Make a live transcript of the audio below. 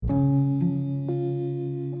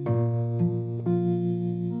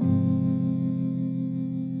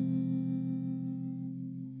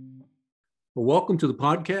welcome to the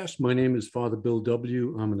podcast. My name is Father Bill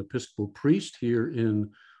W. I'm an Episcopal priest here in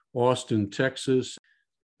Austin, Texas.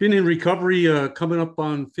 Been in recovery coming up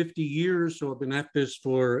on 50 years, so I've been at this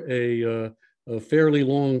for a fairly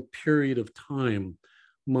long period of time.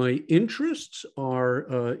 My interests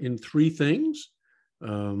are in three things: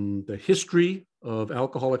 the history of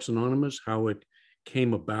Alcoholics Anonymous, how it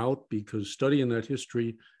came about, because studying that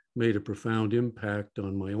history made a profound impact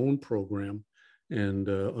on my own program, and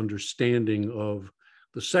understanding of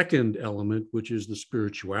the second element, which is the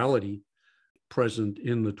spirituality present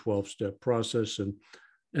in the 12-step process. And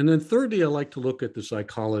then thirdly, I like to look at the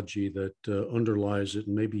psychology that underlies it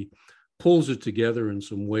and maybe pulls it together in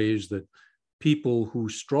some ways that people who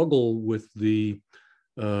struggle with the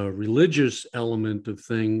religious element of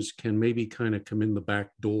things can maybe kind of come in the back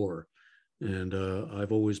door. And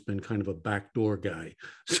I've always been kind of a backdoor guy.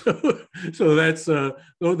 So that's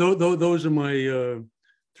those are my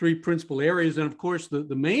three principal areas. And of course,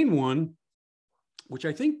 the main one, which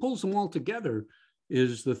I think pulls them all together,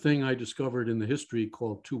 is the thing I discovered in the history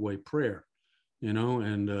called two-way prayer.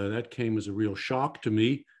 And that came as a real shock to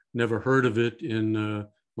me. Never heard of it in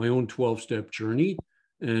my own 12-step journey,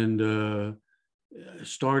 and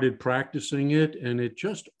started practicing it. And it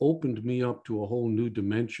just opened me up to a whole new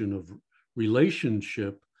dimension of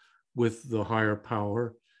relationship with the higher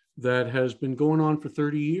power that has been going on for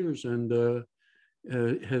 30 years and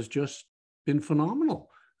has just been phenomenal.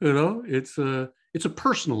 It's a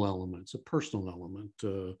personal element. It's a personal element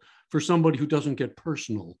for somebody who doesn't get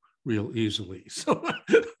personal real easily. So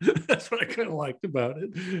that's what I kind of liked about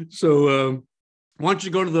it. So why don't you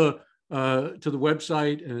go to the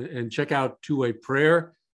website and check out Two-Way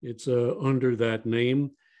Prayer. It's under that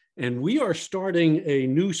name. And we are starting a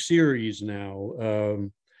new series now.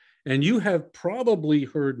 And you have probably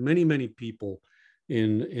heard many, many people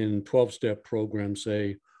in 12-step programs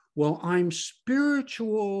say, well, I'm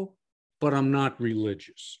spiritual, but I'm not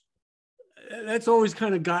religious. That's always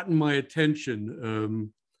kind of gotten my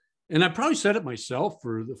attention. And I probably said it myself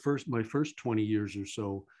for my first 20 years or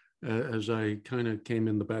so, as I kind of came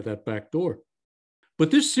in that back door.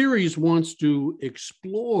 But this series wants to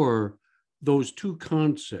explore those two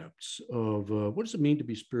concepts of what does it mean to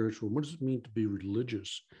be spiritual? What does it mean to be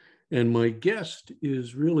religious? And my guest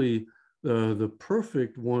is really the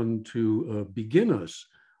perfect one to begin us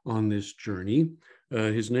on this journey.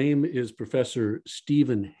 His name is Professor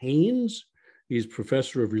Stephen Haynes. He's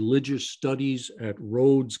professor of religious studies at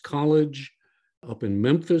Rhodes College up in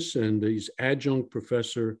Memphis, and he's adjunct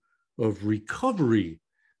professor of recovery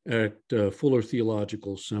at Fuller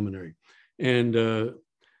Theological Seminary. And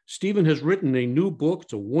Stephen has written a new book.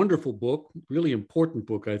 It's a wonderful book, really important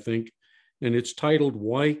book, I think, and it's titled,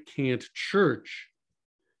 Why Can't Church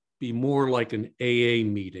Be More Like an AA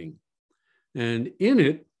Meeting? And in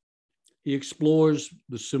it, he explores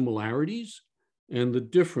the similarities and the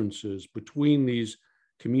differences between these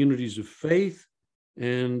communities of faith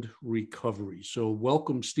and recovery. So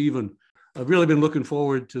welcome, Stephen. I've really been looking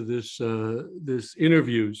forward to this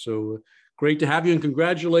interview. So great to have you, and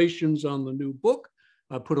congratulations on the new book.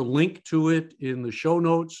 I put a link to it in the show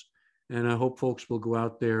notes, and I hope folks will go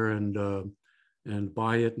out there and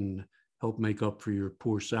buy it and help make up for your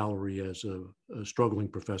poor salary as a struggling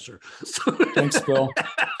professor. Thanks, Bill.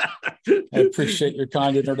 I appreciate your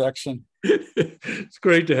kind introduction. It's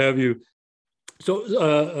great to have you.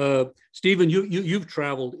 So, Stephen, you've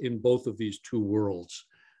traveled in both of these two worlds,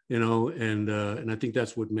 and I think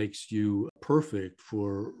that's what makes you perfect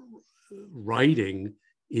for writing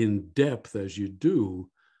in depth as you do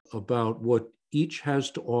about what each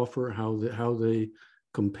has to offer, how they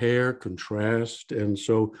compare, contrast. And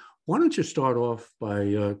so why don't you start off by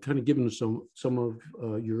kind of giving us some of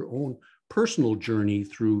your own personal journey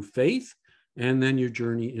through faith and then your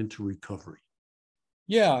journey into recovery.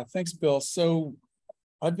 Yeah, thanks, Bill. So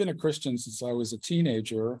I've been a Christian since I was a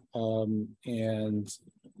teenager, and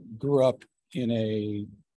grew up in a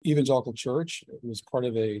evangelical church. It was part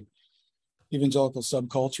of a evangelical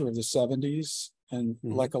subculture of the 70s. And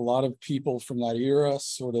like a lot of people from that era,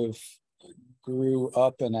 sort of grew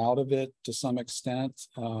up and out of it to some extent.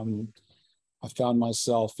 I found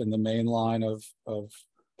myself in the main line of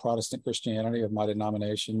Protestant Christianity of my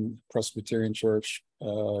denomination, Presbyterian Church,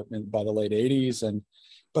 by the late 80s.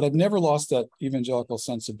 But I've never lost that evangelical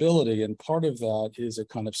sensibility. And part of that is a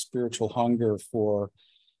kind of spiritual hunger for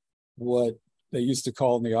what they used to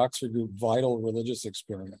call in the Oxford group vital religious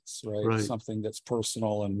experience, right? Something that's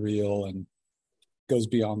personal and real and goes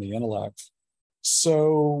beyond the intellect.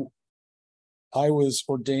 So I was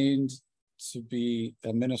ordained to be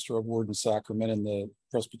a minister of Word and Sacrament in the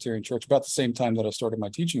Presbyterian Church about the same time that I started my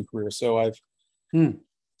teaching career. So I've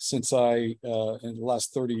since in the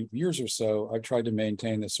last 30 years or so, I've tried to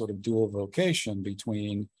maintain this sort of dual vocation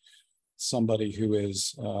between somebody who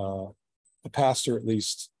is a pastor, at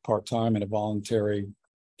least part-time in a voluntary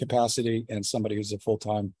capacity, and somebody who's a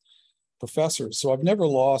full-time professor. So I've never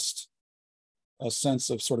lost a sense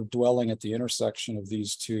of sort of dwelling at the intersection of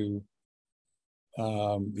these two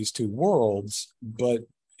worlds. But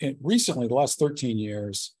recently, the last 13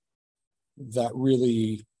 years, that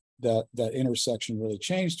intersection really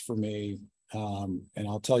changed for me. And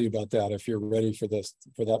I'll tell you about that if you're ready for that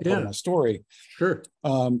part of my story. Sure.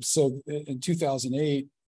 So in 2008,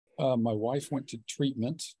 my wife went to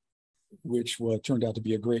treatment, which turned out to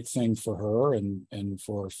be a great thing for her and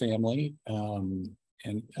for her family.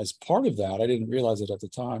 And as part of that, I didn't realize it at the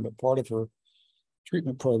time, but part of her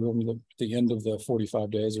treatment program, the end of the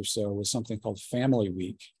 45 days or so, was something called Family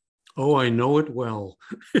Week. Oh, I know it well.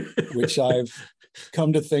 Which I've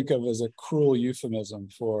come to think of as a cruel euphemism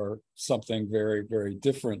for something very, very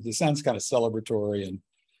different. It sounds kind of celebratory and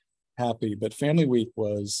happy, but Family Week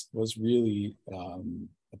was really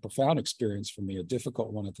a profound experience for me, a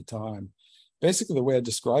difficult one at the time. Basically, the way I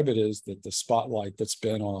describe it is that the spotlight that's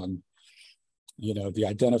been on, the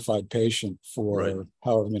identified patient for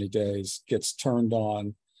however many days gets turned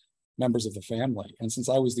on members of the family. And since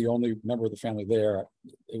I was the only member of the family there,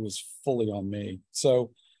 it was fully on me.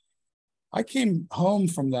 So I came home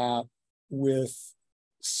from that with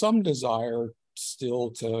some desire still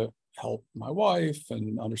to help my wife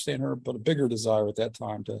and understand her, but a bigger desire at that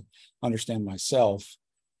time to understand myself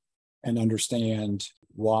and understand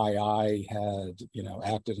why I had,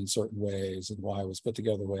 acted in certain ways and why I was put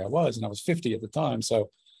together the way I was. And I was 50 at the time. So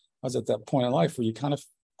I was at that point in life where you kind of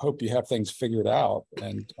hope you have things figured out.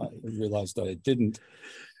 And I realized that I didn't.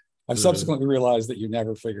 I've subsequently realized that you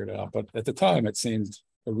never figured it out. But at the time, it seemed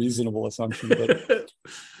a reasonable assumption. But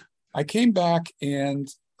I came back and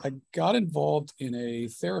I got involved in a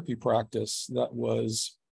therapy practice that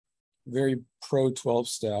was very pro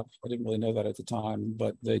 12-step. I didn't really know that at the time,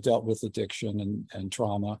 but they dealt with addiction and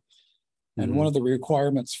trauma. And one of the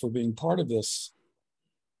requirements for being part of this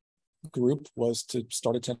group was to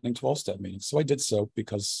start attending 12-step meetings. So I did so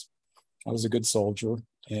because I was a good soldier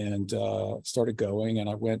and started going. And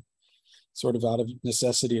I went sort of out of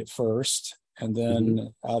necessity at first, and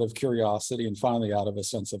then out of curiosity, and finally out of a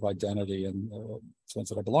sense of identity and sense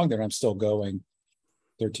that I belong there. I'm still going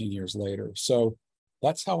 13 years later. So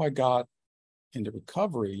that's how I got into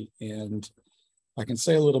recovery. And I can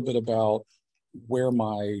say a little bit about where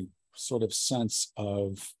my sort of sense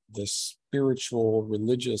of the spiritual,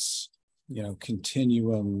 religious,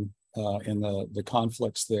 continuum in the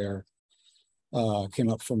conflicts there came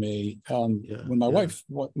up for me. When my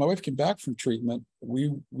wife came back from treatment,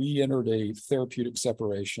 we entered a therapeutic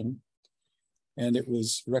separation, and it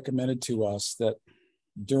was recommended to us that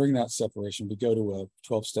during that separation, we go to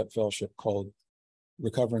a 12-step fellowship called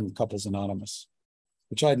Recovering Couples Anonymous,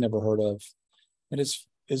 which I had never heard of. And it's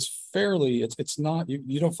fairly, it's not,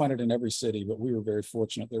 you don't find it in every city, but we were very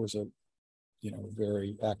fortunate. There was a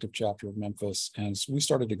very active chapter of Memphis, and so we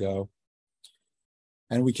started to go,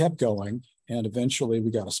 and we kept going, and eventually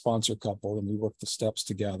we got a sponsor couple, and we worked the steps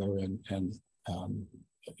together, and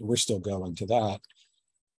we're still going to that.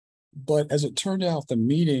 But as it turned out, the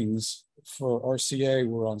meetings for RCA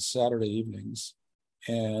were on Saturday evenings,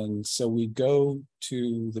 and so we go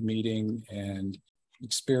to the meeting and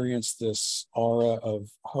experience this aura of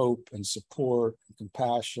hope and support and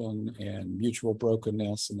compassion and mutual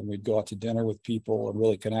brokenness. And then we'd go out to dinner with people and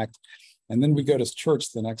really connect. And then we go to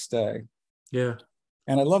church the next day. Yeah.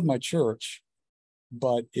 And I love my church,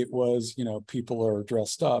 but it was, people are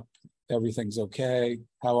dressed up. Everything's okay.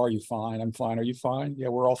 How are you? Fine. I'm fine. Are you fine? Yeah,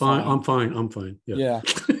 we're all fine. I'm fine. Yeah.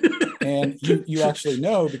 And you actually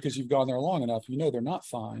know, because you've gone there long enough, they're not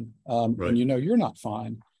fine. And you're not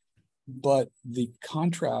fine. But the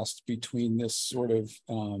contrast between this sort of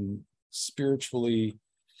spiritually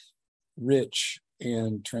rich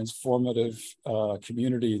and transformative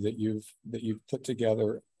community that you've put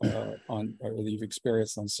together or that you've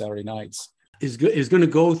experienced on Saturday nights is going to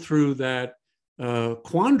go through that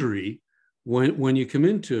quandary when you come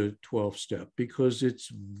into 12-step, because it's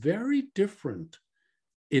very different.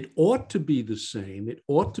 It ought to be the same. It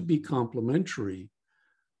ought to be complementary,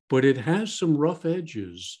 but it has some rough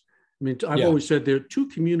edges. I mean, I've always said there are two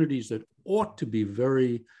communities that ought to be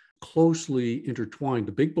very closely intertwined.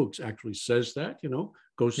 The Big Book actually says that,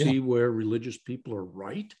 go see where religious people are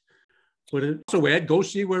right. But it also add, go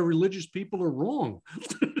see where religious people are wrong.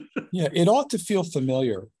 Yeah, it ought to feel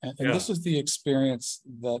familiar. And this is the experience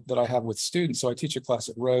that I have with students. So I teach a class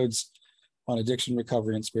at Rhodes on addiction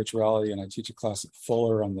recovery and spirituality, and I teach a class at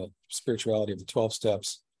Fuller on the spirituality of the 12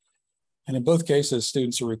 steps. And in both cases,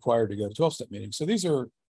 students are required to go to 12-step meetings. So these are,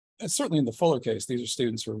 certainly in the Fuller case, these are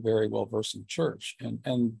students who are very well versed in church.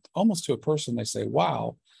 And almost to a person, they say,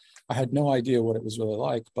 wow, I had no idea what it was really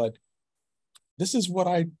like, but this is what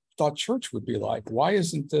I thought church would be like. Why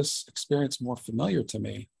isn't this experience more familiar to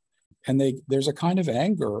me? And there's a kind of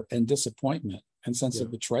anger and disappointment and sense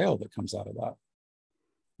of betrayal that comes out of that.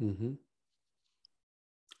 Mm-hmm.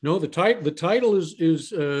 No, the title is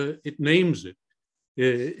it names it.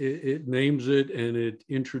 It names it, and it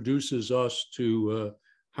introduces us to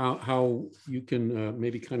how you can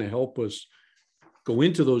maybe kind of help us go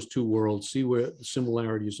into those two worlds, see where the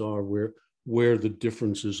similarities are, where the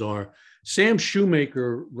differences are. Sam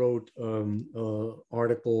Shoemaker wrote an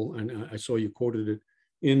article, and I saw you quoted it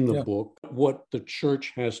in the book, what the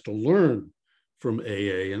church has to learn from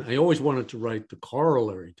AA. And I always wanted to write the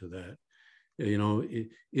corollary to that. You know,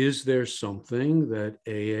 is there something that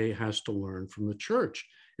AA has to learn from the church?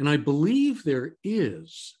 And I believe there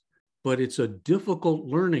is, but it's a difficult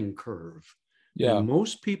learning curve. Yeah. And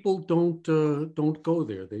most people don't go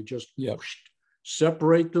there. They just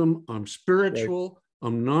separate them. I'm spiritual. Right.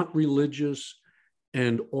 I'm not religious,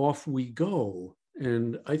 and off we go.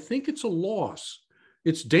 And I think it's a loss.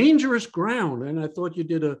 It's dangerous ground. And I thought you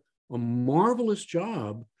did a marvelous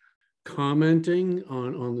job commenting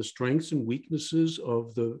on the strengths and weaknesses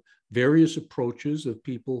of the various approaches of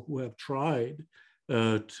people who have tried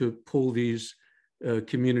to pull these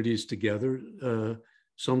communities together,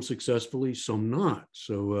 some successfully, some not.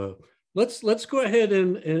 So let's go ahead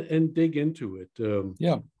and dig into it.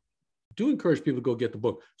 Do encourage people to go get the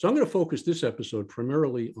book. So I'm going to focus this episode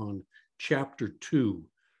primarily on chapter 2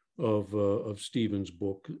 of Stephen's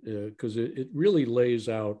book, because it really lays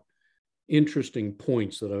out interesting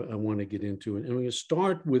points that I want to get into. And I'm going to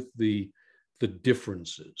start with the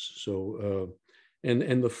differences. So,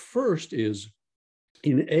 and the first is,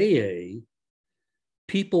 in AA,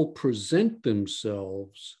 people present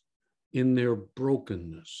themselves in their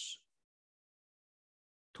brokenness.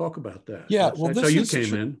 Talk about that. Yeah, that's how you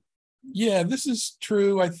came in. Yeah, this is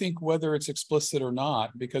true, I think, whether it's explicit or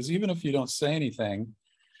not, because even if you don't say anything,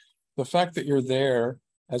 the fact that you're there,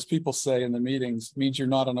 as people say in the meetings, means you're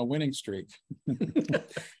not on a winning streak.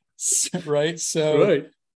 Right? So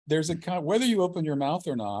there's a kind of, whether you open your mouth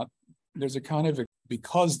or not, there's a kind of,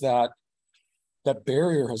 because that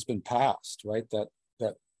barrier has been passed, right? That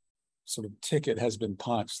sort of ticket has been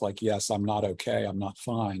punched, like, yes, I'm not okay, I'm not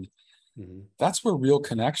fine. Mm-hmm. That's where real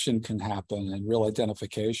connection can happen and real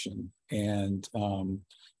identification. And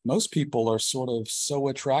most people are sort of so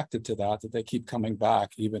attracted to that they keep coming back,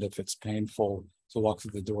 even if it's painful to walk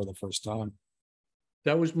through the door the first time.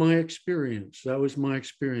 That was my experience.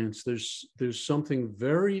 There's something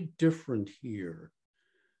very different here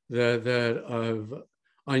that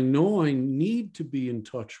I know I need to be in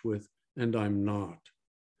touch with, and I'm not.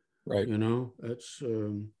 Right. You know, that's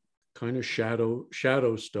kind of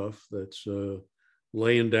shadow stuff that's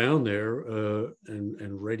laying down there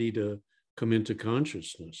and ready to come into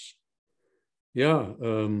consciousness. Yeah.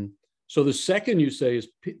 So the second you say is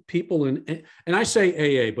people in, and I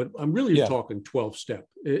say AA, but I'm really talking 12-step.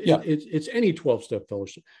 It's any 12-step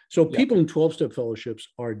fellowship. So people in 12-step fellowships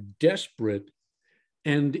are desperate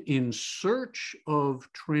and in search of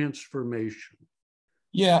transformation.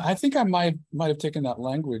 Yeah, I think I might have taken that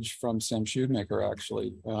language from Sam Shoemaker,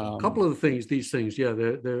 actually. A couple of these things,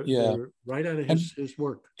 they're right out of his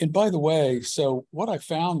work. And by the way, so what I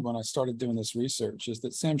found when I started doing this research is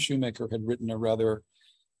that Sam Shoemaker had written a rather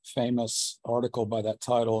famous article by that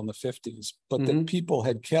title in the 50s, but that people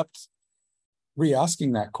had kept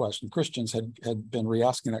re-asking that question. Christians had been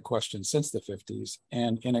re-asking that question since the 50s,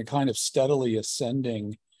 and in a kind of steadily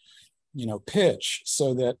ascending pitch,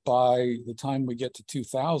 so that by the time we get to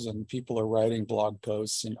 2000, people are writing blog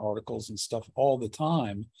posts and articles and stuff all the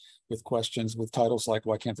time with questions with titles like,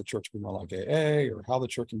 why can't the church be more like AA, or how the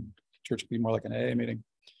church can be more like an AA meeting?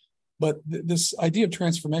 But this idea of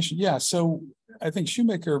transformation, so I think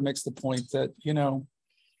Shoemaker makes the point that,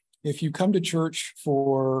 if you come to church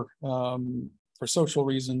for social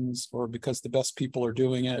reasons, or because the best people are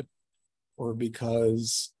doing it, or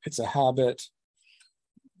because it's a habit,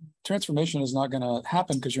 transformation is not going to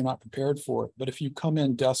happen because you're not prepared for it. But if you come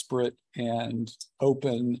in desperate and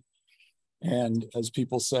open, and as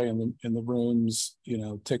people say in the rooms,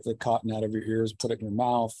 take the cotton out of your ears, put it in your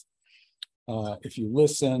mouth. If you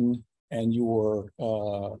listen and you're,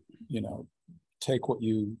 take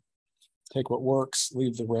what works,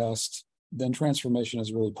 leave the rest, then transformation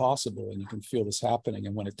is really possible, and you can feel this happening.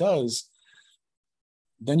 And when it does,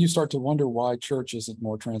 then you start to wonder why church isn't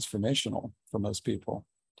more transformational for most people,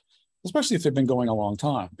 especially if they've been going a long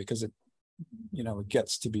time, because it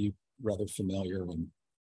gets to be rather familiar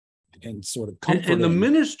and sort of And comforting. the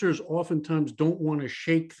ministers oftentimes don't want to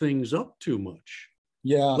shake things up too much.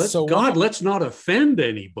 Yeah. Let's not offend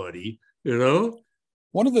anybody, you know?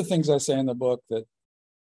 One of the things I say in the book that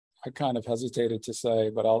I kind of hesitated to say,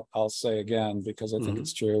 but I'll say again because I think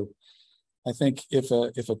it's true. I think if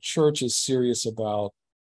a church is serious about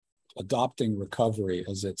adopting recovery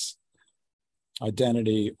as its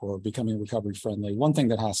identity or becoming recovery friendly, one thing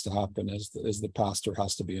that has to happen is the pastor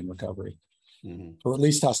has to be in recovery, or at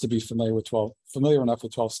least has to be familiar enough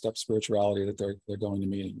with 12-step spirituality that they're going to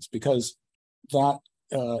meetings, because that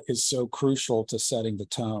is so crucial to setting the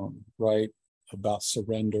tone, right, about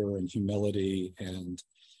surrender and humility and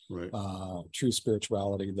true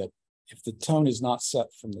spirituality. That if the tone is not set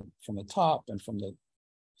from the top and from the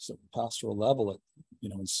pastoral level,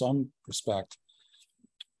 in some respect,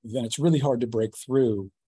 then it's really hard to break through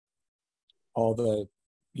all the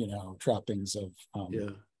trappings of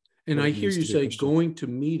And I hear you say going to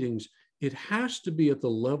meetings, it has to be at the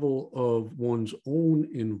level of one's own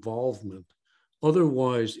involvement.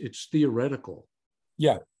 Otherwise, it's theoretical.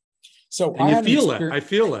 Yeah. So and I feel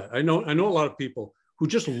that. I know a lot of people who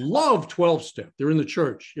just love 12-step. They're in the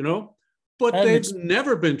church, but they've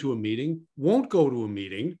never been to a meeting, won't go to a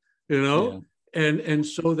meeting, and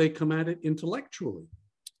so they come at it intellectually.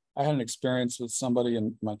 I had an experience with somebody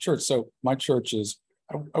in my church. So my church is,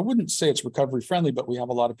 I wouldn't say it's recovery friendly, but we have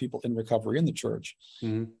a lot of people in recovery in the church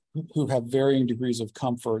who have varying degrees of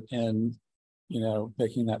comfort in,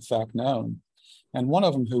 making that fact known. And one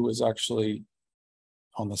of them, who was actually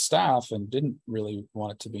on the staff and didn't really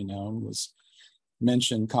want it to be known, was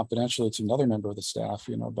mentioned confidentially to another member of the staff,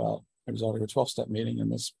 about, there was already a 12-step meeting,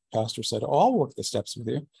 and this pastor said, "Oh, I'll work the steps with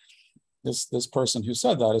you." This person who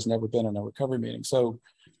said that has never been in a recovery meeting. So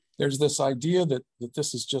there's this idea that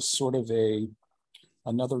this is just sort of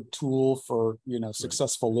another tool for,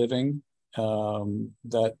 successful living,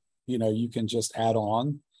 that, you can just add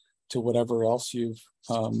on to whatever else you've,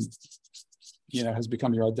 has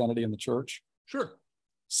become your identity in the church. Sure.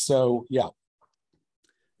 So, yeah.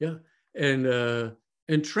 Yeah.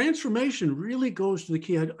 And transformation really goes to the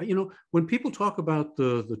key. When people talk about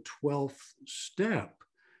the 12th step,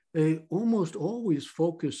 they almost always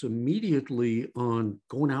focus immediately on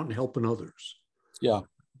going out and helping others. Yeah.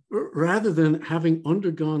 Rather than having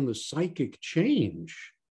undergone the psychic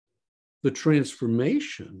change, the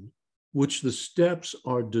transformation, which the steps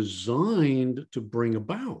are designed to bring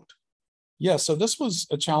about. Yeah. So this was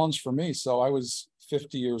a challenge for me. So I was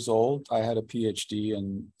 50 years old. I had a PhD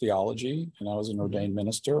in theology, and I was an ordained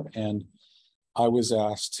minister. And I was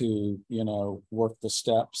asked to, work the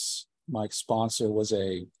steps. My sponsor was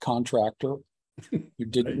a contractor who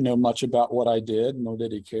didn't know much about what I did, nor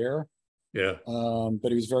did he care. Yeah. But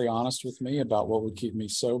he was very honest with me about what would keep me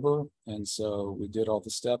sober. And so we did all the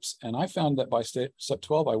steps. And I found that by step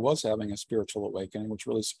 12, I was having a spiritual awakening, which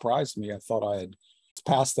really surprised me. I thought I had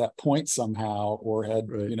passed that point somehow, or had,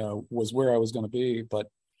 was where I was going to be. But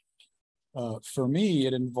for me,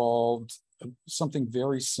 it involved something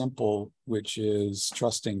very simple, which is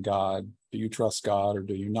trusting God. Do you trust God or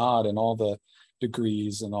do you not? And all the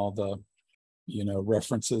degrees and all the,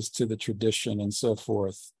 references to the tradition and so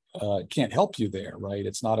forth can't help you there, right?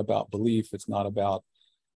 It's not about belief. It's not about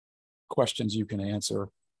questions you can answer.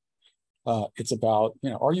 It's about,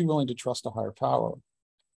 are you willing to trust a higher power?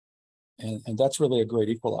 And that's really a great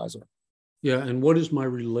equalizer. Yeah. And what is my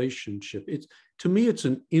relationship? To me, it's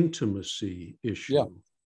an intimacy issue. Yeah.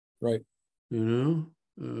 Right.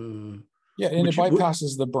 Yeah, and it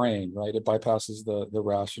bypasses the brain, right? It bypasses the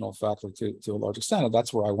rational faculty to a large extent, and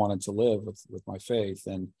that's where I wanted to live with my faith.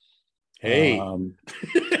 And hey,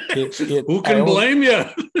 who can blame you?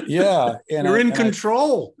 Yeah, you're in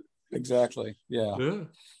control. Exactly. Yeah.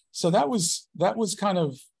 So that was kind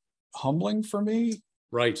of humbling for me,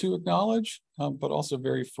 right, to acknowledge, but also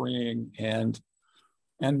very freeing and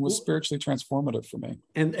was spiritually transformative for me.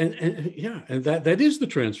 And that is the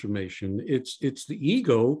transformation. It's the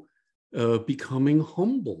ego becoming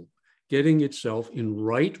humble, getting itself in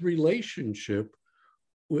right relationship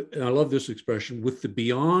with, and I love this expression, with the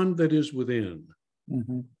beyond that is within.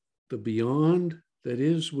 The beyond that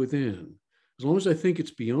is within. As long as I think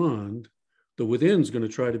it's beyond, the within's going to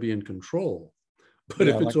try to be in control. But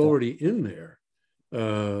if it's already in there,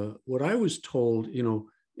 what I was told,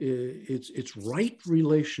 it's right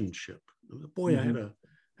relationship. Boy, I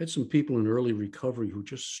had some people in early recovery who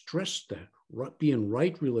just stressed that, be in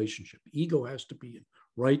right relationship. Ego has to be in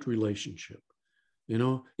right relationship.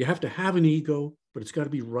 You have to have an ego, but it's got to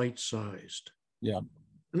be right sized. Yeah.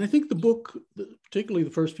 And I think the book, particularly the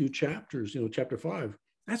first few chapters, chapter 5,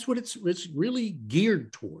 that's what it's really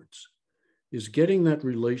geared towards. is getting that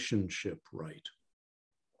relationship right.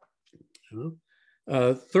 You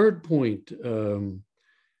know? Third point.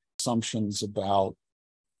 Assumptions about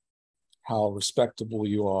how respectable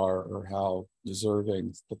you are or how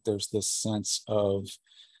deserving, but there's this sense of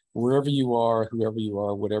wherever you are, whoever you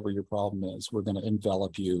are, whatever your problem is, we're going to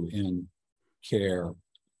envelop you in care,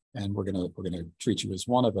 and we're going to treat you as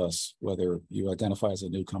one of us, whether you identify as a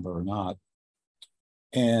newcomer or not.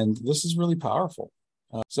 And this is really powerful.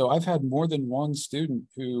 So I've had more than one student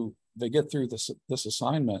who they get through this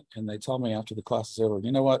assignment and they tell me after the class is over,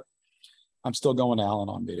 you know what, I'm still going to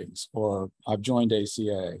Al-Anon meetings, or I've joined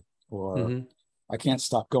ACA, or I can't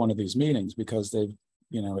stop going to these meetings because they've,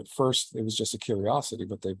 you know, at first it was just a curiosity,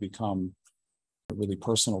 but they've become really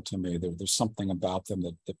personal to me. There's something about them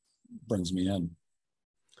that brings me in.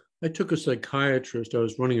 I took a psychiatrist. I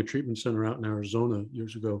was running a treatment center out in Arizona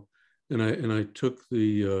years ago, and I took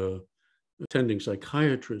the attending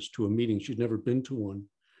psychiatrist to a meeting. She'd never been to one,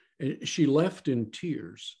 and she left in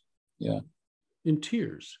tears. Yeah, in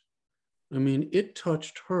tears. I mean, it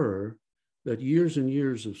touched her that years and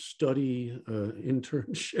years of study,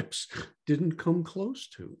 internships didn't come close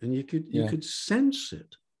to, and you could sense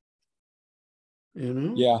it. You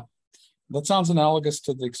know? Yeah, that sounds analogous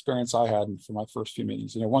to the experience I had for my first few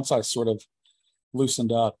meetings. You know, once I sort of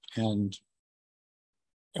loosened up and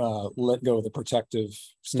let go of the protective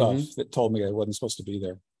stuff that told me I wasn't supposed to be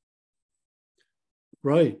there.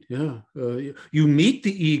 Right. Yeah. You meet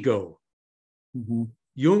the ego.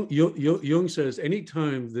 Jung says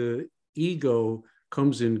anytime the ego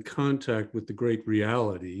comes in contact with the great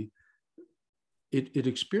reality, it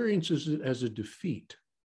experiences it as a defeat.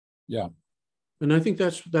 Yeah. And I think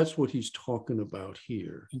that's what he's talking about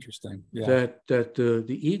here. Interesting. Yeah. That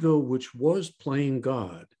the ego, which was playing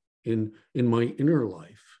God in my inner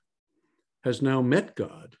life, has now met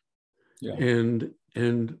God. Yeah.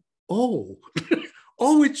 And oh,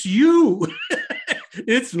 oh, it's you.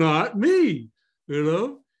 It's not me, you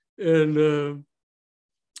know? And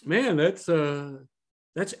man, that's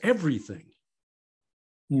everything.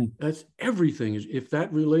 That's everything. If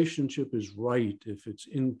that relationship is right, if it's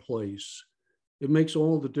in place, it makes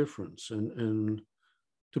all the difference. And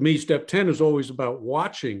to me, step 10 is always about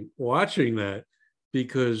watching that,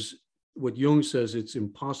 because what Jung says, it's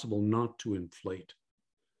impossible not to inflate.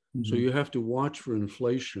 So you have to watch for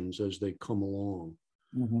inflations as they come along.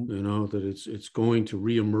 You know, that it's going to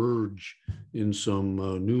reemerge in some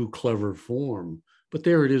new clever form. But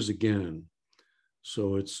there it is again.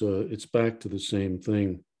 So it's back to the same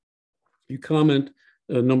thing. You comment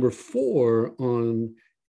number 4 on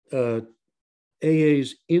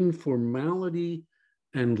AA's informality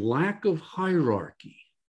and lack of hierarchy.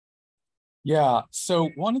 Yeah. So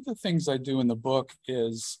one of the things I do in the book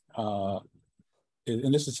is,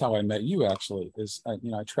 and this is how I met you actually, is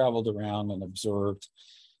I traveled around and observed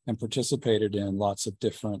and participated in lots of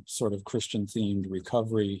different sort of Christian themed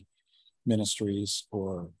recovery ministries,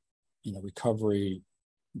 or recovery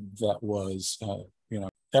that was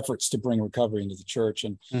efforts to bring recovery into the church.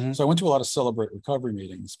 And so I went to a lot of Celebrate Recovery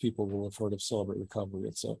meetings. People will have heard of Celebrate Recovery.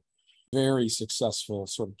 It's a very successful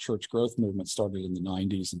sort of church growth movement, started in the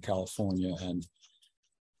 90s in California. And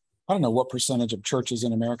I don't know what percentage of churches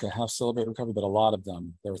in America have Celebrate Recovery, but a lot of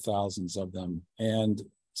them. There are thousands of them. And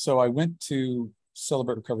so I went to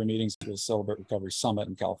Celebrate Recovery meetings at the Celebrate Recovery Summit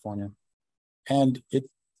in California. And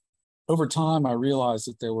over time, I realized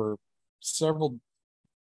that there were several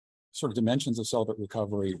sort of dimensions of Celebrate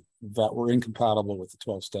Recovery that were incompatible with the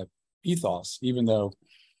 12-step ethos, even though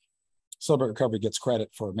Celebrate Recovery gets credit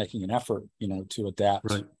for making an effort, to adapt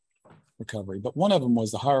recovery. But one of them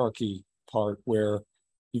was the hierarchy part, where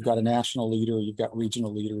you've got a national leader, you've got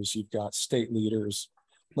regional leaders, you've got state leaders,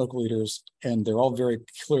 local leaders, and they're all very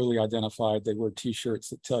clearly identified. They wear T-shirts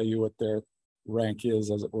that tell you what their rank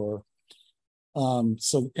is, as it were. And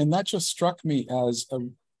that just struck me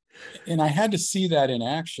and I had to see that in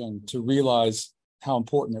action to realize how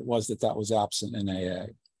important it was that was absent in AA,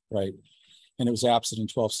 right? And it was absent in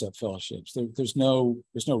 12-step fellowships. There's no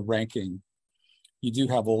ranking. You do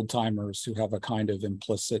have old timers who have a kind of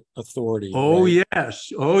implicit authority. Oh, right?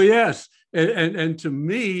 yes. Oh, yes. And to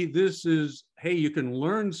me, this is, hey, you can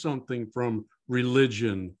learn something from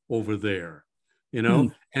religion over there,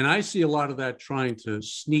 and I see a lot of that trying to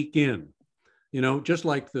sneak in, just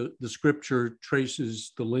like the scripture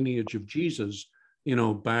traces the lineage of Jesus,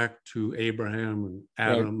 back to Abraham and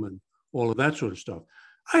Adam and all of that sort of stuff.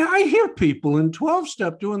 I hear people in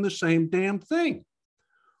 12-step doing the same damn thing.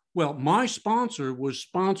 Well, my sponsor was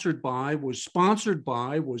sponsored by,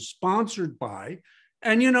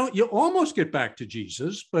 And, you almost get back to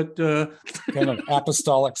Jesus, but kind of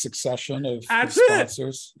apostolic succession of that's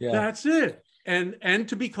sponsors. It. Yeah. That's it. And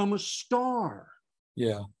to become a star.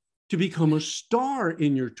 Yeah. To become a star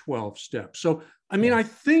in your 12 steps. So, I mean, I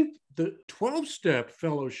think the 12-step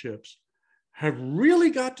fellowships have really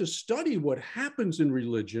got to study what happens in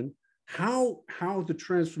religion, how the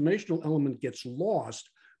transformational element gets lost,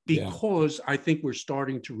 because I think we're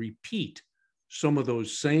starting to repeat some of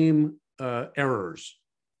those same errors.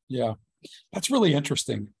 Yeah, that's really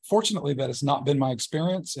interesting. Fortunately, that has not been my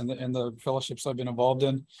experience in the fellowships I've been involved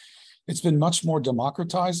in. It's been much more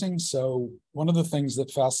democratizing. So one of the things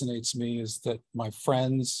that fascinates me is that my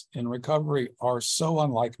friends in recovery are so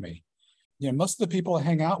unlike me. Most of the people I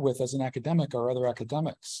hang out with as an academic are other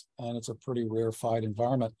academics, and it's a pretty rarefied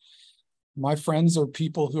environment. My friends are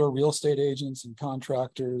people who are real estate agents and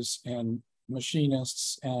contractors and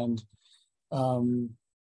machinists, and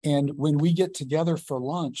when we get together for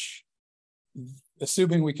lunch,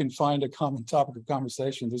 assuming we can find a common topic of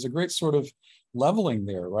conversation, there's a great sort of leveling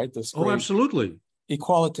there, right? This absolutely.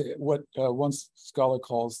 Equality, what one scholar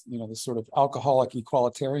calls, this sort of alcoholic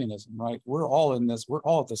equalitarianism, right? We're all in this, we're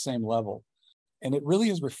all at the same level. And it really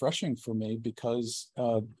is refreshing for me because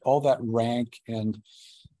all that rank and,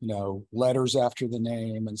 letters after the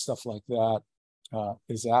name and stuff like that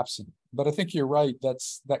is absent. But I think you're right,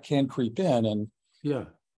 that can creep in, and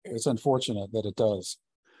it's unfortunate that it does.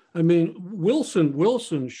 I mean,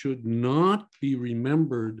 Wilson should not be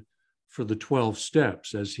remembered for the 12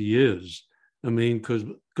 steps as he is. I mean,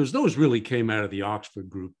 because those really came out of the Oxford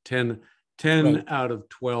group. 10 out of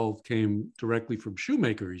 12 came directly from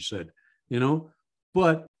Shoemaker, he said,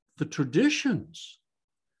 but the traditions,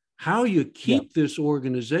 how you keep this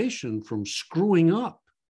organization from screwing up.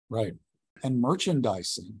 Right. And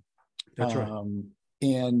merchandising. That's right.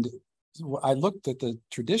 And I looked at the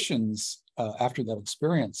traditions after that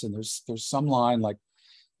experience, and there's some line like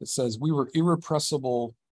that says we were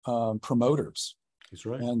irrepressible promoters. That's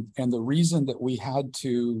right. And the reason that we had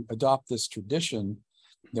to adopt this tradition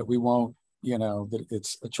that we won't, that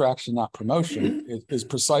it's attraction, not promotion, is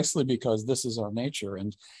precisely because this is our nature.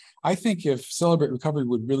 And I think if Celebrate Recovery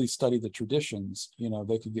would really study the traditions,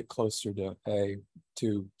 they could get closer to AA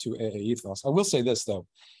ethos. I will say this though,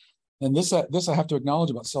 and this I have to acknowledge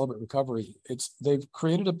about Celebrate Recovery. They've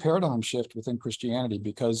created a paradigm shift within Christianity,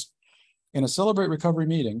 because in a Celebrate Recovery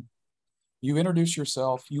meeting, you introduce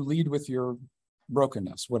yourself, you lead with your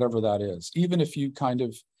brokenness, whatever that is, even if you kind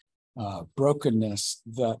of brokenness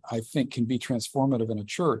that I think can be transformative in a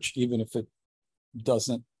church, even if it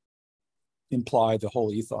doesn't imply the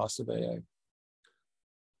whole ethos of AA.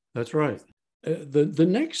 That's right. The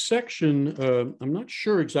next section, I'm not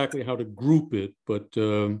sure exactly how to group it, but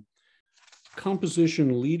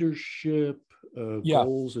composition, leadership,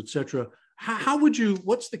 goals, etc. How would you?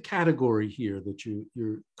 What's the category here that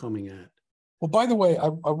you're coming at? Well, by the way, I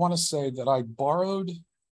want to say that I borrowed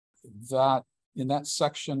that in that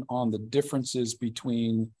section on the differences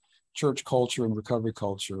between church culture and recovery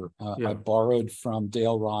culture. I borrowed from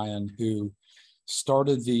Dale Ryan, who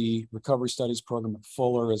started the recovery studies program at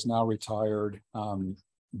Fuller, is now retired,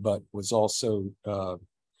 but was also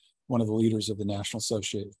one of the leaders of the National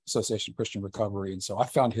Association of Christian Recovery. And so I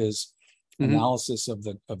found his analysis of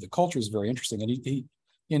the culture is very interesting. And he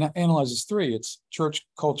analyzes three: it's church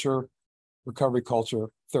culture, recovery culture,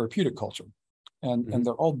 therapeutic culture. And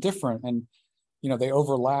they're all different. And they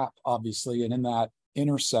overlap, obviously, and in that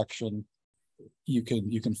intersection, you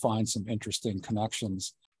can find some interesting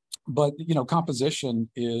connections. But composition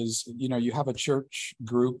is, you have a church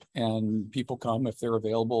group and people come if they're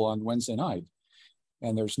available on Wednesday night,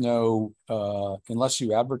 and there's no unless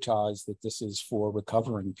you advertise that this is for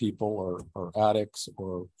recovering people or addicts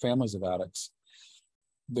or families of addicts,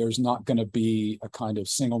 there's not going to be a kind of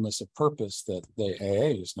singleness of purpose that the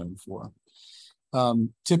AA is known for.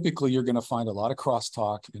 Typically, you're going to find a lot of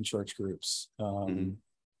crosstalk in church groups.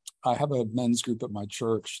 I have a men's group at my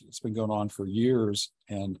church that's been going on for years,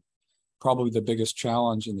 and probably the biggest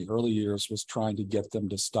challenge in the early years was trying to get them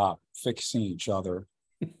to stop fixing each other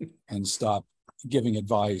and stop giving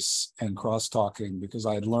advice and cross-talking, because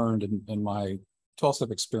I had learned in my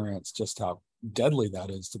 12-step experience just how deadly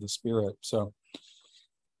that is to the spirit. So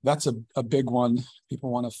that's a big one.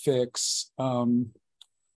 People want to fix.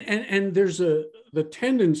 And there's the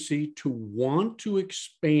tendency to want to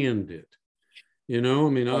expand it.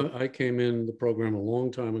 I came in the program a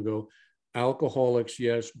long time ago. Alcoholics,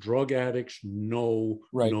 yes. Drug addicts, no,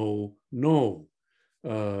 no.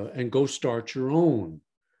 And go start your own.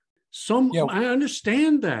 I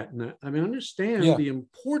understand that. I understand the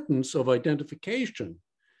importance of identification.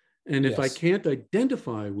 And if I can't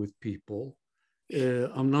identify with people,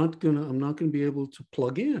 I'm not gonna be able to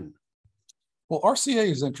plug in. Well, RCA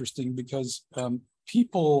is interesting because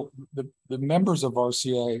people, the members of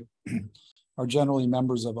RCA are generally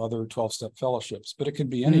members of other 12-step fellowships, but it can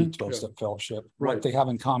be any 12-step fellowship. Right. What they have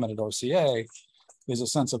in common at RCA is a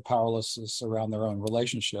sense of powerlessness around their own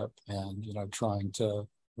relationship and, trying to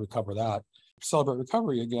recover that. Celebrate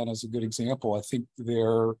Recovery, again, is a good example. I think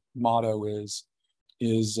their motto is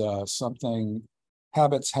something,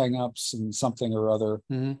 habits, hangups, and something or other,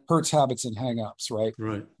 hurts, habits, and hangups, right?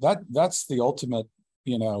 Right. That's the ultimate,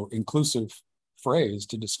 inclusive phrase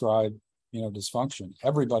to describe, dysfunction.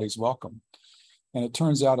 Everybody's welcome. And it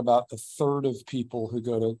turns out about a third of people who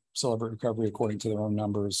go to Celebrate Recovery, according to their own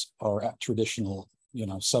numbers, are traditional,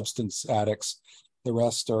 substance addicts. The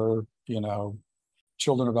rest are,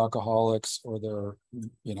 children of alcoholics, or they're,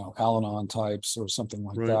 Al-Anon types or something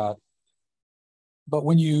like that. But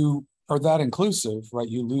when you are that inclusive, right,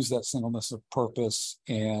 you lose that singleness of purpose,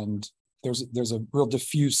 and there's a real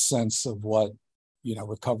diffuse sense of what,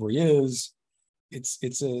 recovery is.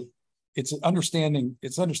 It's understanding.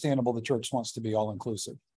 It's understandable the church wants to be all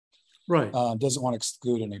inclusive, right? Doesn't want to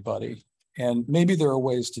exclude anybody, and maybe there are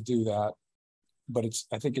ways to do that, but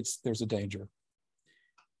I think there's a danger.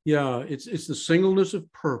 Yeah, it's the singleness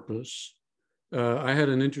of purpose. I had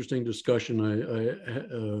an interesting discussion.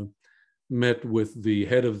 I met with the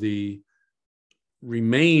head of the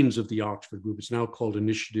remains of the Oxford group. It's now called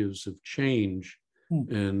Initiatives of Change,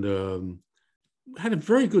 and had a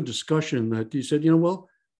very good discussion that he said, well,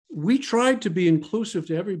 we tried to be inclusive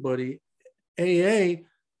to everybody. AA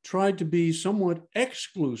tried to be somewhat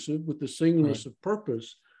exclusive with the singleness of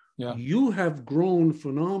purpose. Yeah. You have grown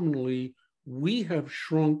phenomenally. We have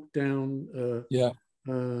shrunk down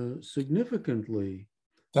significantly.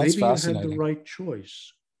 That's Maybe fascinating. You had the right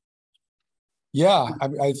choice. Yeah,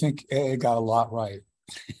 I think AA got a lot right.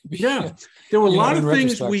 Yeah, there were a lot of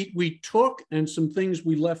things we took and some things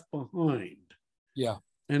we left behind. Yeah.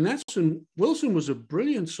 And Wilson was a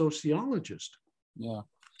brilliant sociologist. Yeah.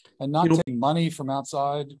 And not taking money from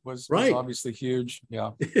outside was obviously huge.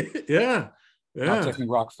 Yeah. Yeah. Not taking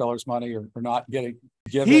Rockefeller's money or not given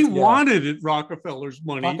He wanted it, Rockefeller's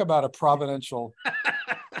money. Talk about a providential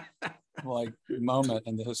moment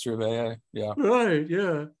in the history of AA. Yeah. Right.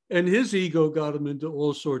 Yeah. And his ego got him into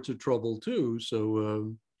all sorts of trouble too.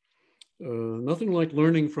 So nothing like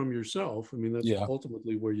learning from yourself. I mean, that's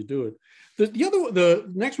ultimately where you do it.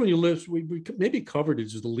 The next one you list, we maybe covered it,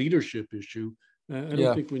 is the leadership issue. I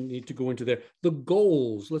don't think we need to go into that. The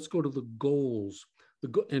goals. Let's go to the goals.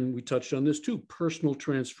 And we touched on this too. Personal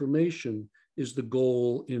transformation is the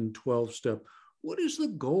goal in 12-step. What is the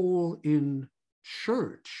goal in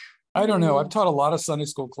church? I don't know. I've taught a lot of Sunday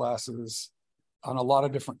school classes on a lot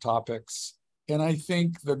of different topics. And I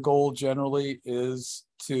think the goal generally is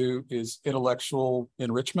intellectual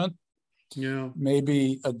enrichment. Yeah.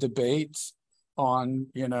 Maybe a debate on,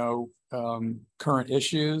 current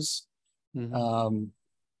issues,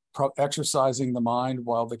 exercising the mind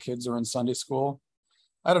while the kids are in Sunday school.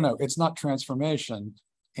 I don't know. It's not transformation.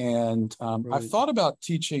 And I've thought about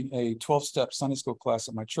teaching a 12-step Sunday school class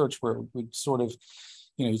at my church where we'd sort of,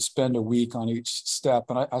 you'd spend a week on each step.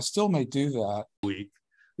 And I still may do that.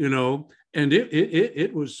 And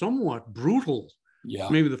it was somewhat brutal. Yeah.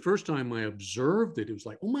 Maybe the first time I observed it, it was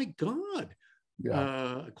like, oh my God.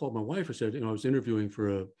 Yeah. I called my wife. I said, I was interviewing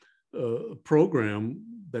for a program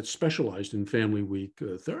that specialized in family week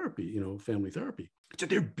therapy, family therapy. I said,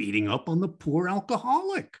 they're beating up on the poor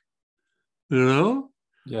alcoholic,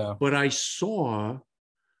 Yeah. But I saw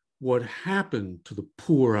what happened to the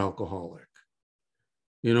poor alcoholic.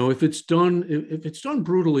 If it's done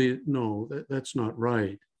brutally, no, that's not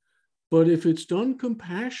right. But if it's done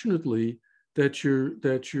compassionately, that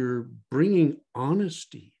you're bringing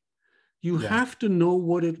honesty, you have to know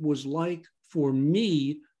what it was like for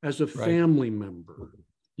me as a family member.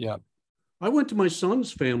 Yeah. I went to my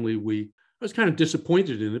son's family week. I was kind of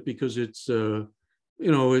disappointed in it because it's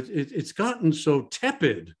it's gotten so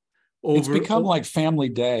tepid. It's become like family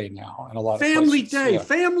day now in a lot of family places. Day,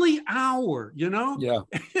 family hour, Yeah.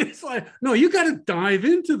 It's like, no, you got to dive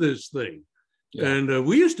into this thing. Yeah. And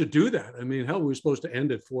we used to do that. I mean, hell, we were supposed to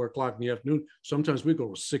end at 4:00 in the afternoon. Sometimes we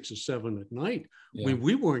go to 6 or 7 at night. Yeah. I mean,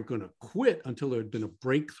 we weren't going to quit until there had been a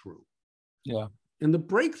breakthrough. Yeah. And the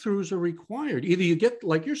breakthroughs are required. Either you get,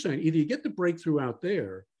 like you're saying, either you get the breakthrough out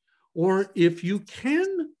there, or if you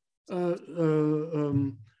can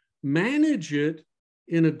manage it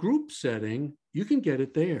in a group setting, you can get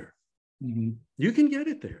it there. Mm-hmm. You can get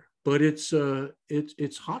it there, but it's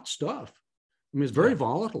hot stuff. I mean, it's very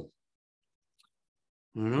volatile.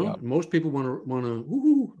 Most people want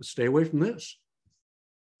to stay away from this.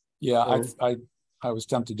 Yeah, I was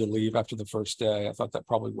tempted to leave after the first day. I thought that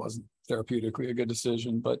probably wasn't therapeutically a good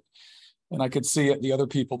decision, and I could see it, the other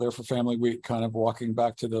people there for family week kind of walking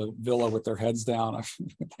back to the villa with their heads down. I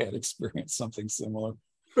they had experienced something similar.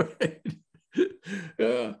 Right.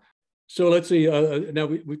 Yeah. So let's see. Now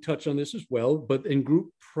we touched on this as well, but in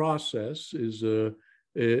group process is that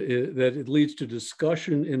it leads to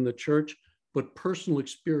discussion in the church, but personal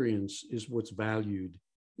experience is what's valued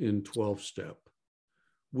in 12-step.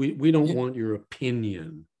 We don't want your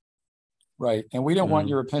opinion. Right. And we don't want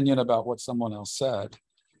your opinion about what someone else said.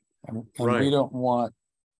 And right. We don't want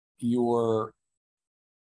your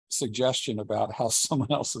suggestion about how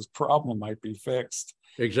someone else's problem might be fixed.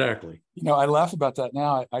 Exactly. I laugh about that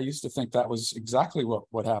now. I used to think that was exactly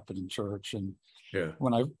what happened in church. And yeah,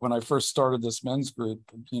 when I first started this men's group,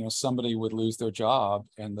 somebody would lose their job,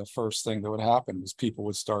 and the first thing that would happen was people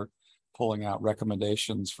would start pulling out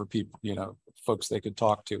recommendations for people, folks they could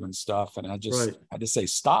talk to and stuff. And I just had to say,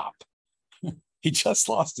 stop. He just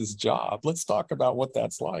lost his job. Let's talk about what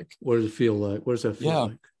that's like. What does it feel like? What does that feel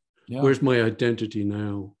like? Yeah. Where's my identity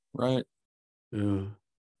now? Right. Yeah.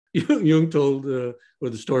 Jung told, or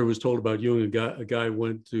the story was told about Jung. A guy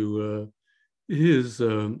went to his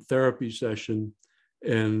therapy session,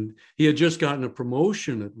 and he had just gotten a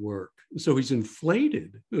promotion at work. So he's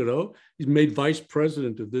inflated, he's made vice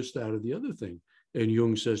president of this, that, or the other thing. And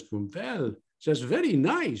Jung says to him, well, that's very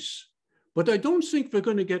nice, but I don't think we're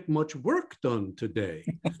going to get much work done today.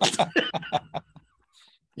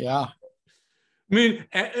 Yeah. I mean,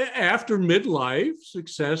 after midlife,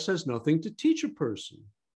 success has nothing to teach a person.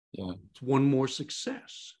 Yeah. It's one more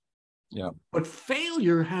success. Yeah. But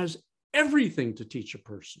failure has everything to teach a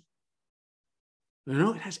person.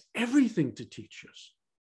 It has everything to teach us.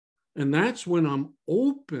 And that's when I'm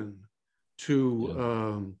open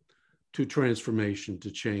to transformation,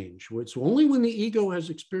 to change. It's only when the ego has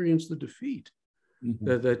experienced the defeat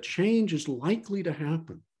that change is likely to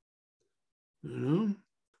happen.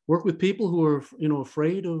 Work with people who are,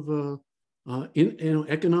 afraid of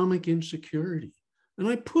economic insecurity. And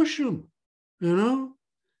I push them,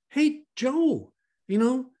 hey, Joe,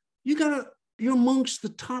 you're amongst the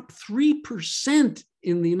top 3%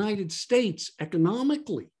 in the United States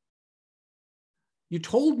economically. You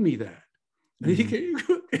told me that. And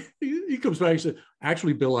he comes back and said,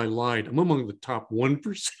 actually, Bill, I lied. I'm among the top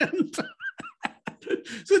 1%.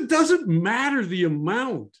 So it doesn't matter the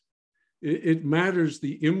amount. It matters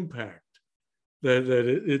the impact that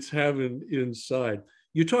it's having inside.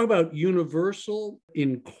 You talk about universal,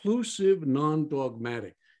 inclusive,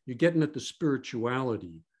 non-dogmatic. You're getting at the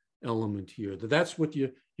spirituality element here. That's what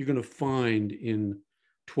you're going to find in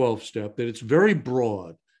 12-step, that it's very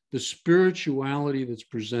broad. The spirituality that's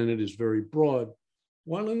presented is very broad,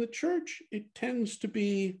 while in the church, it tends to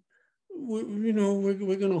be, we're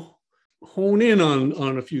going to hone in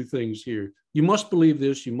on a few things here. You must believe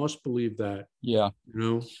this, you must believe that. Yeah.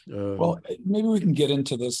 Well, maybe we can get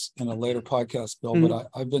into this in a later podcast, Bill, but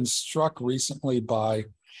I've been struck recently by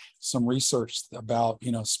some research about,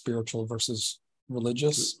 spiritual versus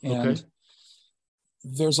religious. And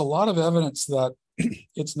there's a lot of evidence that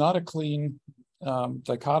it's not a clean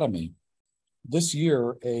dichotomy. This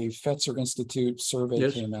year, a Fetzer Institute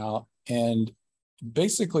survey came out, and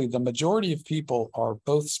basically the majority of people are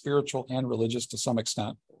both spiritual and religious to some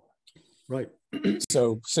extent. Right.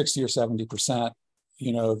 So 60 or 70%,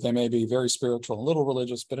 they may be very spiritual, a little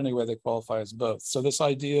religious, but anyway, they qualify as both. So this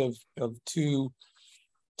idea of two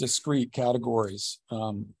discrete categories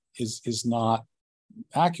is not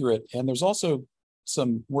accurate. And there's also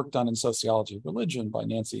some work done in sociology of religion by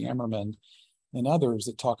Nancy Ammerman and others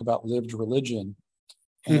that talk about lived religion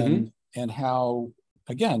and how,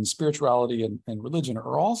 again, spirituality and religion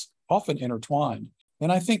are all often intertwined.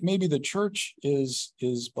 And I think maybe the church is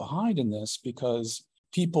behind in this because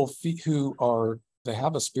people they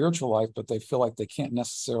have a spiritual life, but they feel like they can't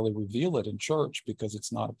necessarily reveal it in church because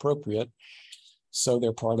it's not appropriate. So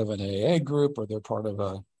they're part of an AA group, or they're part of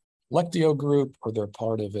a Lectio group, or they're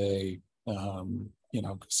part of a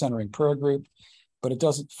centering prayer group, but it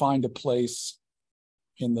doesn't find a place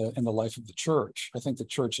in the life of the church. I think the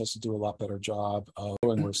church has to do a lot better job of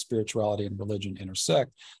knowing where spirituality and religion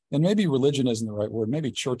intersect. And maybe religion isn't the right word.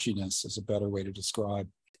 Maybe churchiness is a better way to describe.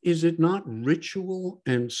 Is it not ritual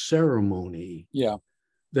and ceremony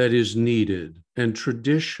that is needed, and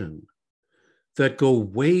tradition that go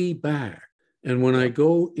way back? And when I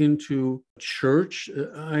go into church,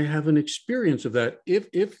 I have an experience of that.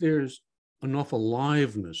 If there's enough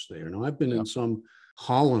aliveness there. Now, I've been in some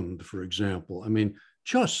Holland, for example. I mean,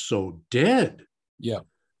 just so dead. Yeah.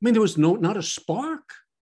 I mean, there was not a spark.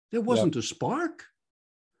 There wasn't a spark.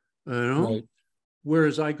 Right.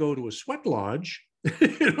 Whereas I go to a sweat lodge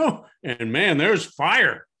and man, there's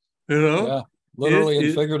fire, Yeah, literally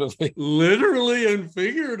and figuratively. Literally and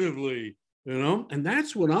figuratively, and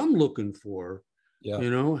that's what I'm looking for. Yeah.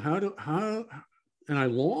 And I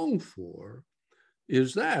long for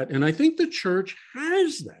is that. And I think the church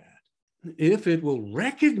has that if it will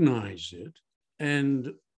recognize it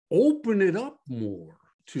and open it up more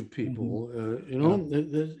to people.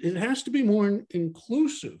 It has to be more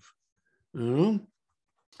inclusive.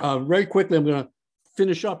 Very quickly, I'm going to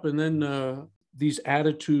finish up, and then these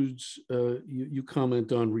attitudes you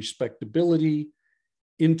comment on: respectability,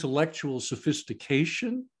 intellectual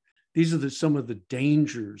sophistication. These are some of the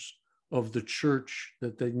dangers of the church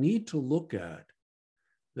that they need to look at.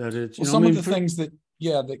 That it's some of the things that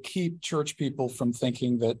keep church people from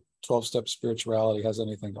thinking that 12-step spirituality has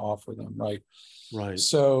anything to offer them, right? Right.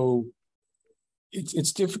 So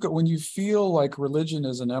it's difficult when you feel like religion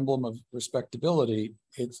is an emblem of respectability.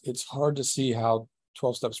 It's hard to see how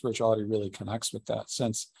 12-step spirituality really connects with that,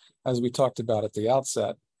 since, as we talked about at the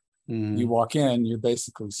outset, you walk in, you're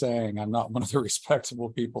basically saying, I'm not one of the respectable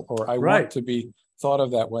people, or I want to be thought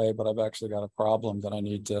of that way, but I've actually got a problem that I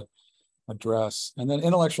need to address. And then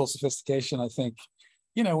intellectual sophistication, I think,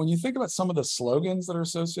 when you think about some of the slogans that are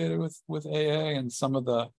associated with AA and some of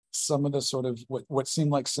the sort of what seem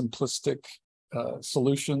like simplistic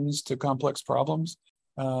solutions to complex problems.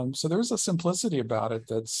 So there's a simplicity about it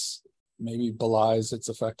that's maybe belies its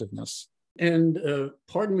effectiveness. And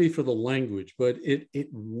pardon me for the language, but it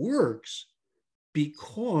works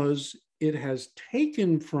because it has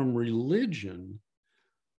taken from religion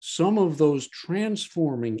some of those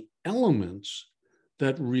transforming elements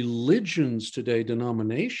that religions today,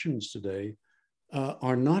 denominations today,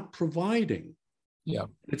 are not providing. Yeah,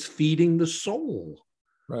 it's feeding the soul,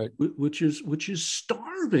 right? Which is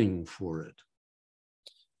starving for it.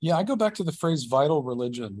 Yeah, I go back to the phrase "vital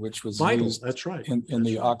religion," which was used. That's right. In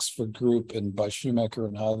the Oxford group and by Shoemaker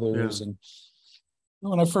and others. Yeah. And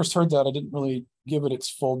when I first heard that, I didn't really give it its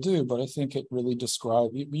full due, but I think it really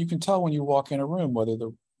describes. You can tell when you walk in a room whether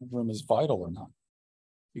the room is vital or not.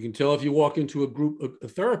 You can tell if you walk into a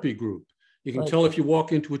therapy group. You can tell if you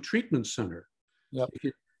walk into a treatment center. Yep.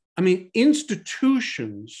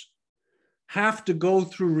 Institutions have to go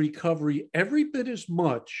through recovery every bit as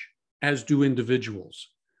much as do individuals.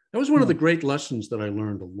 That was one of the great lessons that I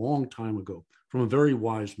learned a long time ago from a very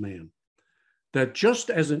wise man, that just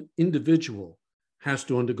as an individual has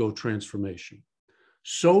to undergo transformation,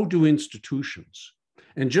 so do institutions.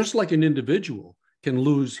 And just like an individual can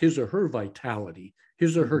lose his or her vitality,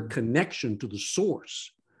 his or her connection to the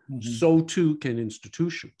source, so too can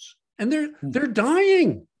institutions. And they're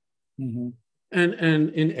dying. And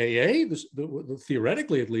in AA,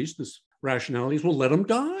 theoretically at least, this rationality is, well, let them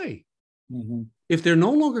die. If they're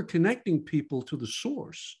no longer connecting people to the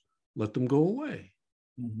source, let them go away.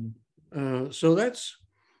 So that's,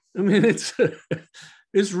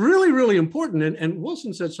 it's really, really important. And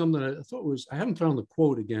Wilson said something that I thought was, I haven't found the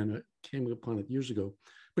quote again, I came upon it years ago,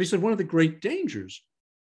 but he said one of the great dangers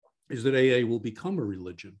is that AA will become a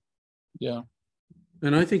religion. Yeah.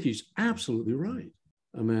 And I think he's absolutely right.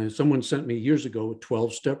 Someone sent me years ago a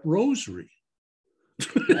 12-step rosary.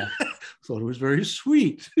 Yeah. Thought it was very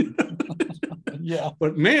sweet. Yeah.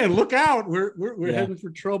 But man, look out. We're heading for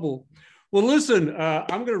trouble. Well, listen,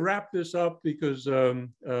 I'm going to wrap this up because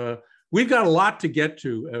we've got a lot to get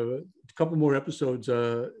to. A couple more episodes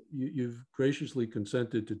you've graciously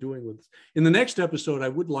consented to doing with us. In the next episode, I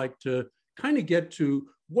would like to kind of get to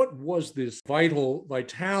what was this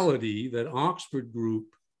vitality that Oxford Group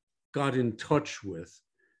got in touch with,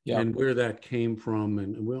 and where that came from.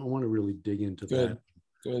 And I want to really dig into that.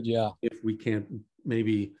 Good, yeah. If we can't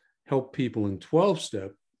maybe help people in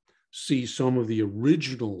 12-step see some of the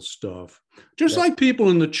original stuff, just like people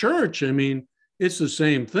in the church. It's the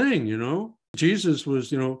same thing, Jesus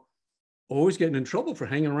was, always getting in trouble for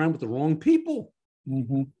hanging around with the wrong people.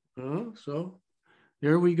 So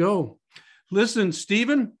there we go. Listen,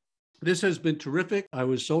 Stephen, this has been terrific. I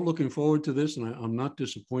was so looking forward to this, and I'm not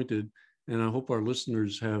disappointed. And I hope our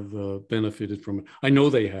listeners have benefited from it. I know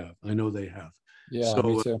they have. Yeah, so,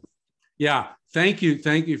 me too. Thank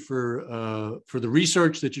you for the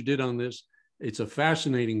research that you did on this. It's a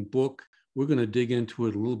fascinating book. We're going to dig into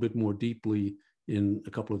it a little bit more deeply in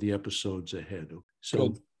a couple of the episodes ahead.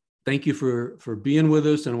 So thank you for being with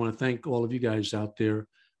us. And I want to thank all of you guys out there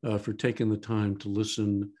for taking the time to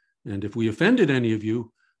listen. And if we offended any of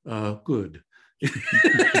you, good.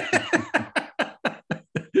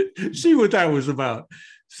 See what that was about.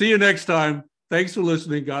 See you next time. Thanks for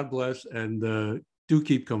listening. God bless. And do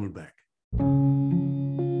keep coming back.